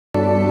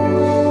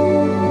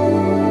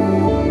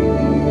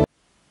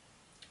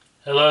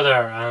Hello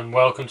there and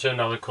welcome to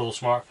another cool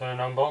smartphone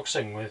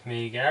unboxing with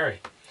me, Gary.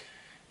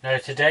 Now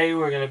today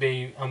we're going to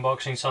be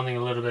unboxing something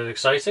a little bit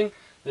exciting.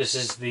 This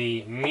is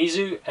the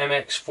Miezu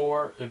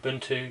MX4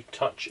 Ubuntu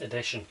Touch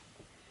Edition.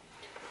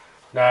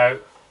 Now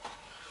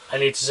I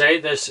need to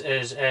say this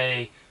is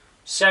a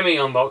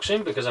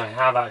semi-unboxing because I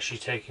have actually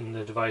taken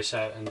the device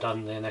out and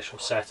done the initial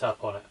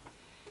setup on it.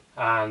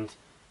 And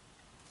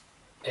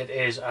it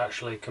is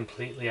actually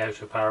completely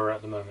out of power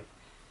at the moment.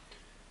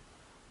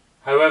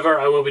 However,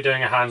 I will be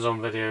doing a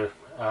hands-on video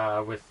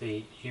with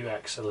the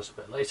UX a little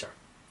bit later.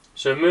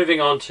 So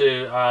moving on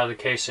to the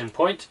case in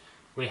point,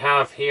 we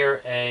have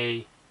here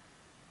a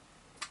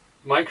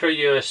micro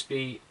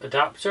USB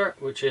adapter,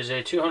 which is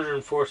a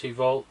 240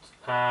 volt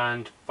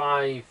and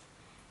 5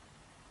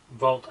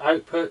 volt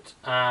output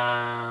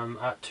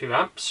at 2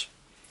 amps.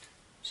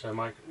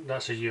 So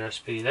that's a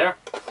USB there.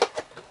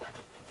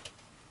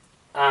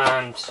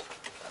 And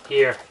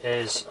here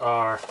is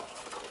our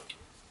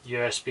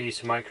USB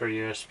to micro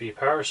USB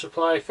power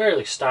supply,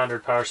 fairly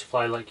standard power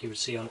supply like you would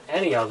see on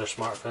any other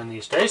smartphone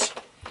these days,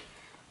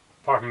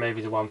 apart from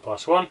maybe the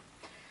OnePlus One.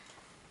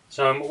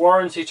 Some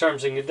warranty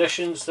terms and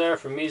conditions there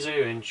from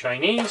Miezu in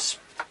Chinese,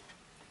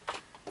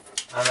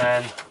 and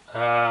then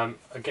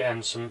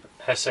again some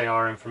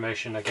SAR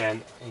information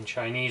again in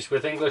Chinese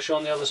with English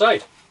on the other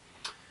side.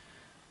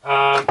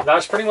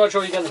 That's pretty much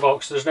all you get in the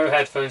box. There's no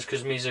headphones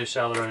because Miezu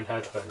sell their own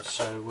headphones,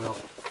 so we'll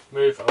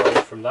move away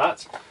from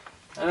that.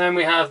 And then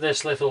we have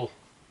this little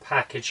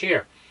package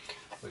here,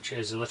 which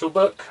is a little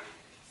book.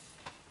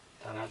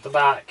 And at the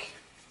back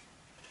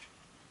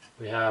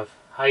we have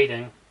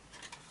hiding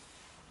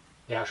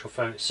the actual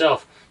phone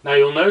itself. Now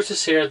you'll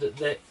notice here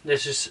that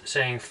this is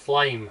saying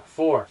Flame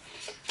 4.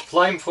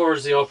 Flame 4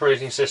 is the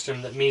operating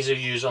system that Miezu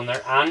use on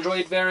their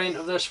Android variant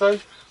of this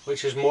phone,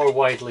 which is more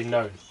widely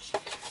known.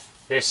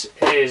 This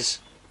is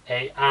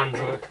a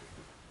Android,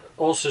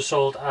 also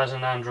sold as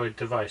an Android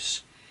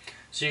device.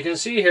 So you can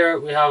see here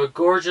we have a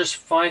gorgeous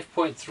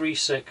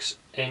 5.36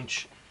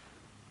 inch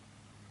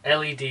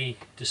LED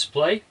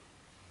display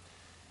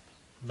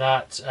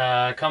that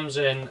comes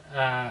in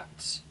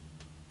at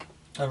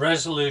a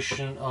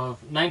resolution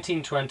of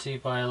 1920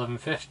 by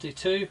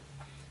 1152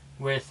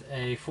 with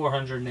a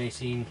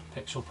 418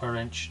 pixel per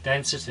inch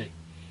density.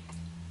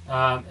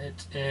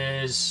 It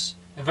is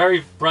a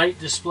very bright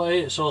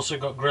display. It's also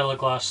got Gorilla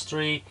Glass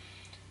 3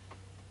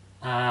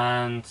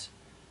 and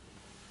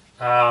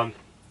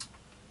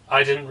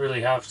I didn't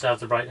really have to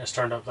have the brightness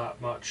turned up that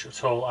much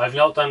at all. I've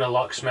not done a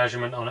lux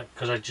measurement on it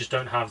because I just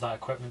don't have that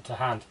equipment to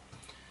hand.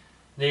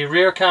 The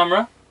rear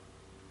camera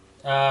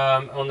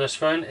on this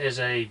phone is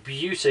a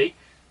beauty.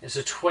 It's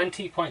a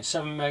 20.7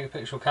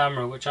 megapixel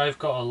camera, which I've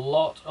got a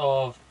lot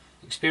of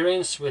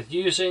experience with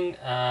using,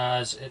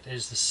 as it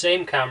is the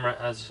same camera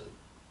as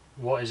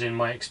what is in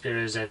my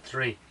Xperia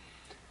Z3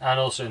 and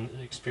also in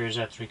the Xperia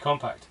Z3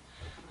 Compact.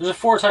 There's a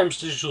 4x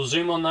digital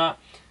zoom on that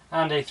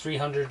and a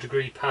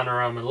 300-degree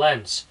panorama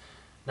lens.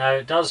 Now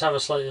it does have a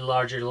slightly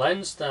larger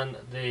lens than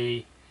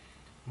the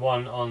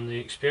one on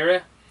the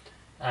Xperia,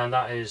 and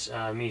that is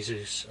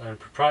Miezu's own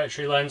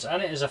proprietary lens,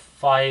 and it is a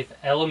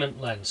 5-element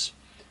lens.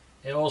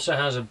 It also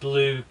has a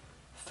blue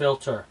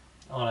filter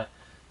on it.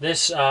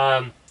 This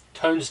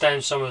tones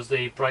down some of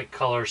the bright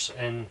colours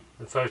in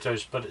the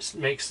photos, but it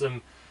makes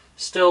them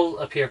still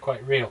appear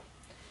quite real.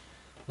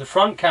 The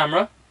front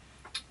camera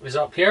is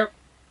up here,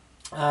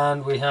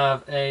 and we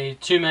have a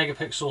 2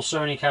 megapixel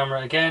Sony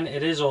camera. Again,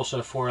 it is also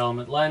a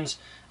 4-element lens,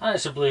 and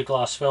it's a blue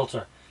glass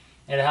filter.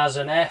 It has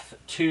an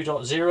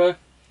f2.0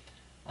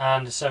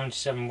 and a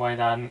 77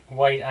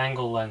 wide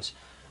angle lens.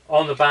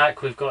 On the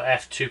back we've got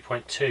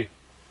f2.2,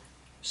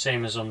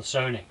 same as on the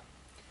Sony.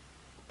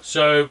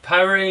 So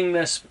powering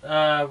this,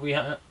 we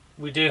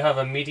do have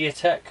a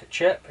MediaTek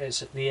chip. It's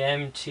the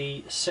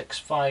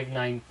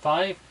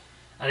MT6595,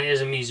 and it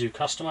is a Miezu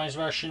customized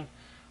version.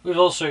 We've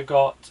also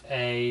got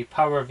a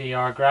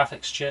PowerVR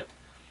graphics chip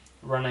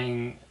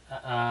running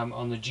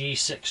on the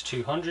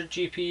G6200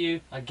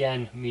 GPU,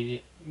 again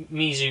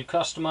Miezu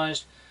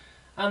customized,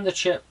 and the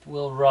chip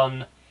will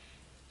run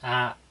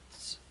at,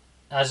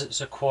 as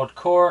it's a quad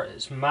core,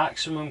 its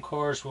maximum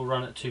cores will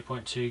run at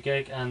 2.2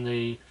 gig and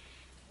the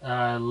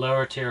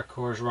lower tier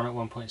cores run at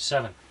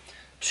 1.7.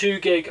 2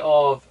 gig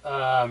of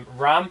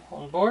RAM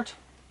on board,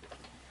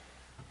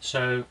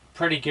 so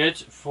pretty good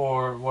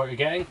for what you're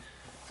getting.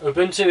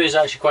 Ubuntu is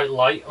actually quite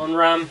light on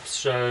RAM,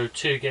 so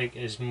 2 gig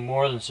is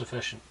more than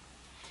sufficient.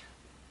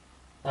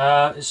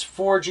 It's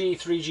 4G,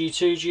 3G,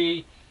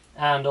 2G,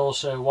 and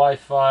also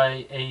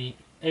Wi-Fi,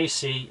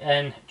 AC,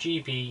 N,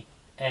 GB,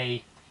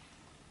 A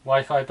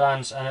Wi-Fi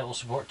bands, and it will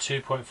support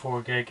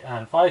 2.4 gig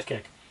and 5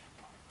 gig.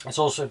 It's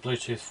also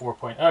Bluetooth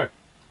 4.0.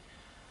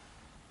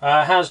 It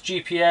has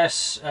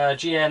GPS,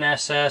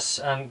 GNSS,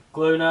 and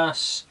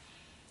GLONASS,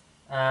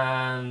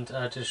 and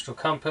digital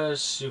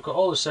compass. You've got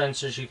all the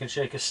sensors you can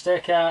shake a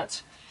stick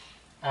at,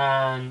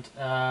 and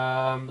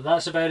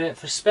that's about it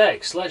for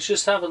specs. Let's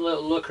just have a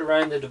little look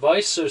around the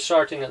device. So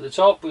starting at the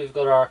top, we've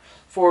got our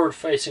forward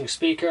facing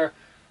speaker,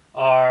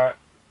 our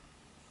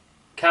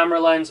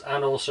camera lens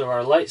and also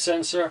our light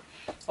sensor.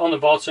 On the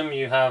bottom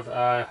you have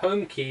a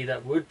home key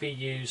that would be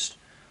used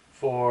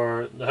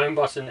for the home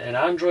button in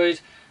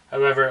Android.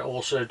 However, it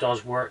also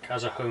does work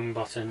as a home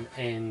button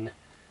in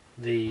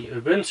the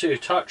Ubuntu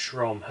Touch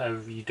ROM,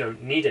 however you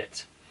don't need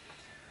it.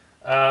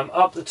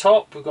 Up the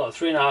top we've got a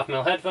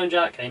 3.5mm headphone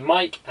jack, a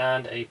mic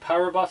and a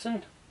power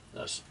button.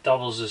 That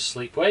doubles as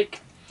sleep wake.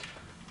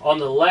 On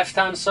the left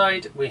hand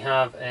side we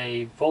have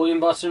a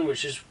volume button,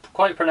 which is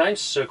quite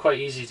pronounced, so quite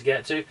easy to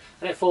get to,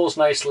 and it falls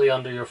nicely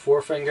under your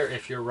forefinger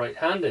if you're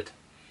right-handed.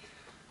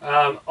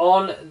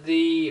 On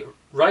the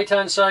right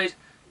hand side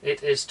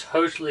it is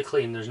totally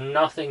clean. There's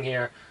nothing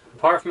here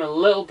apart from a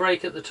little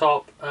break at the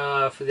top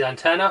for the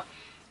antenna,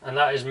 and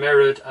that is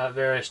mirrored at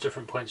various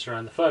different points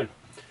around the phone.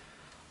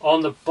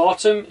 On the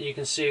bottom you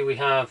can see we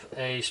have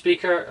a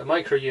speaker, a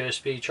micro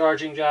USB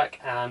charging jack,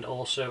 and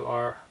also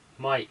our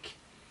mic,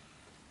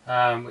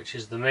 which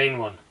is the main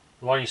one.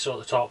 The one you saw at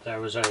the top there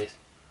was a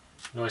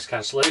noise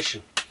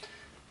cancellation.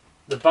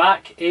 The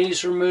back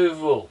is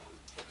removable,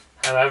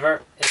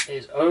 however it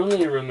is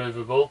only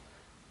removable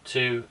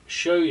to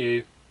show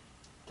you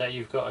that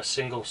you've got a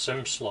single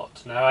SIM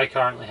slot. Now I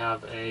currently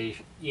have a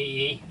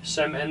EE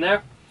SIM in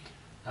there,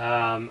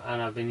 and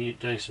I've been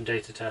doing some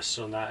data tests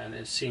on that and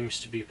it seems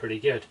to be pretty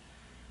good.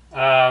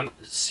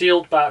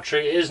 Sealed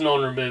battery is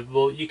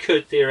non-removable. You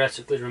could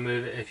theoretically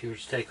remove it if you were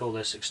to take all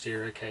this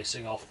exterior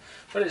casing off,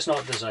 but it's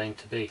not designed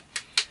to be.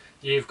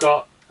 You've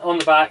got on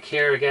the back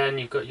here again,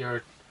 you've got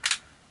your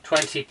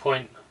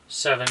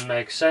 20.7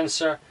 meg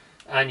sensor,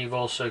 and you've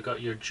also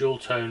got your dual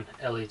tone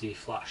LED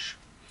flash.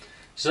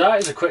 So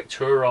that is a quick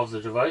tour of the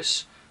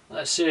device.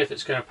 Let's see if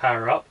it's going to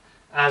power up.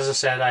 As I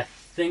said, I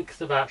think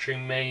the battery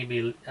may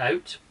be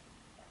out,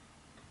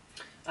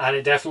 and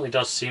it definitely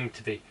does seem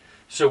to be.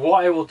 So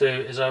what I will do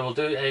is I will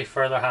do a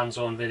further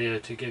hands-on video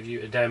to give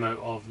you a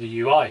demo of the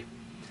UI.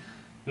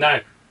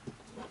 Now,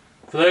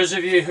 for those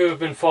of you who have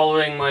been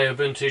following my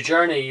Ubuntu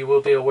journey, you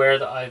will be aware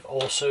that I've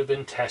also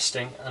been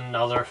testing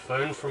another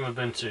phone from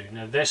Ubuntu.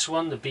 Now this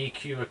one, the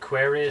BQ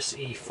Aquarius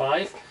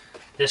E5,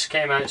 this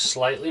came out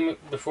slightly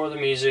before the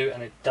Miezu,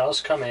 and it does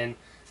come in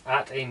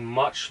at a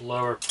much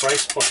lower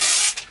price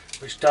point,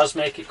 which does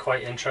make it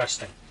quite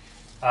interesting.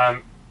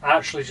 I'm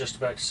actually just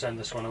about to send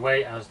this one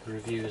away as the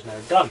review is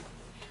now done.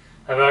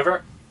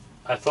 However,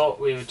 I thought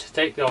we would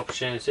take the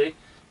opportunity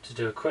to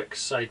do a quick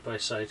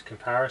side-by-side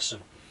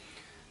comparison.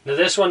 Now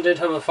this one did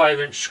have a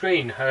 5-inch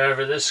screen,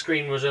 however this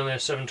screen was only a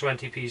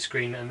 720p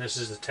screen and this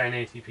is a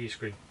 1080p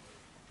screen.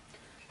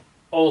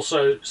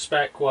 Also,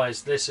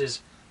 spec-wise, this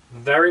is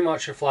very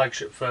much a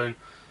flagship phone,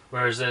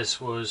 whereas this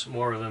was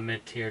more of a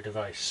mid-tier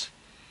device.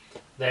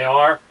 They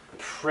are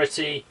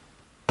pretty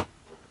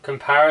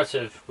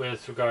comparative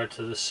with regard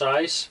to the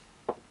size.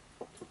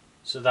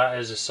 So that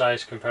is a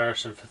size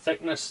comparison for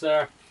thickness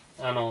there,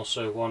 and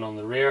also one on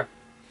the rear.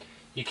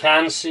 You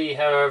can see,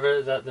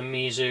 however, that the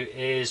Miezu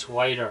is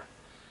wider.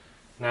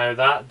 Now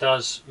that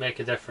does make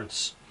a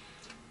difference,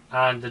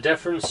 and the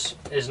difference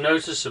is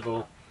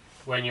noticeable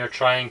when you're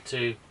trying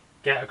to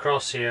get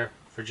across here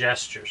for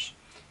gestures.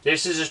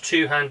 This is a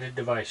two-handed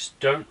device,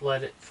 don't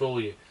let it fool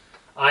you.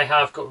 I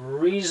have got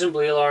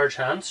reasonably large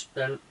hands,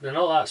 they're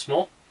not that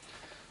small,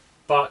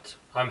 but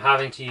I'm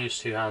having to use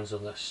two hands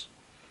on this.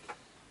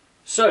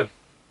 So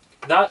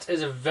that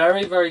is a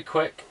very, very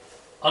quick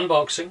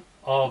unboxing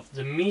of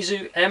the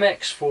Miezu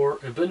MX4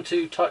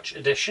 Ubuntu Touch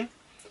Edition,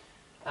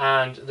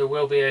 and there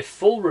will be a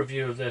full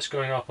review of this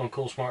going up on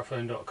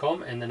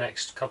coolsmartphone.com in the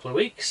next couple of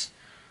weeks.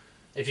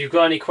 If you've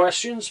got any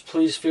questions,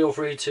 please feel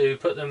free to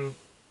put them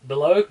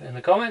below in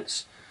the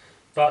comments,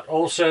 but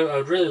also I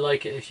would really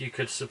like it if you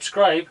could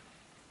subscribe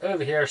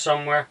over here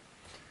somewhere,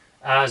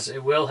 as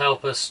it will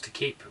help us to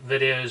keep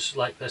videos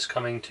like this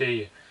coming to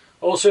you.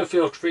 Also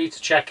feel free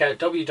to check out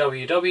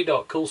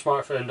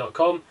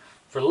www.coolsmartphone.com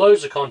for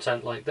loads of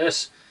content like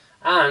this,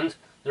 and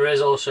there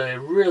is also a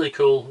really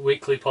cool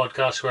weekly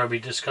podcast where we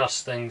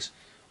discuss things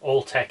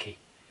all techie.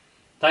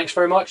 Thanks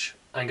very much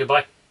and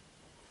goodbye.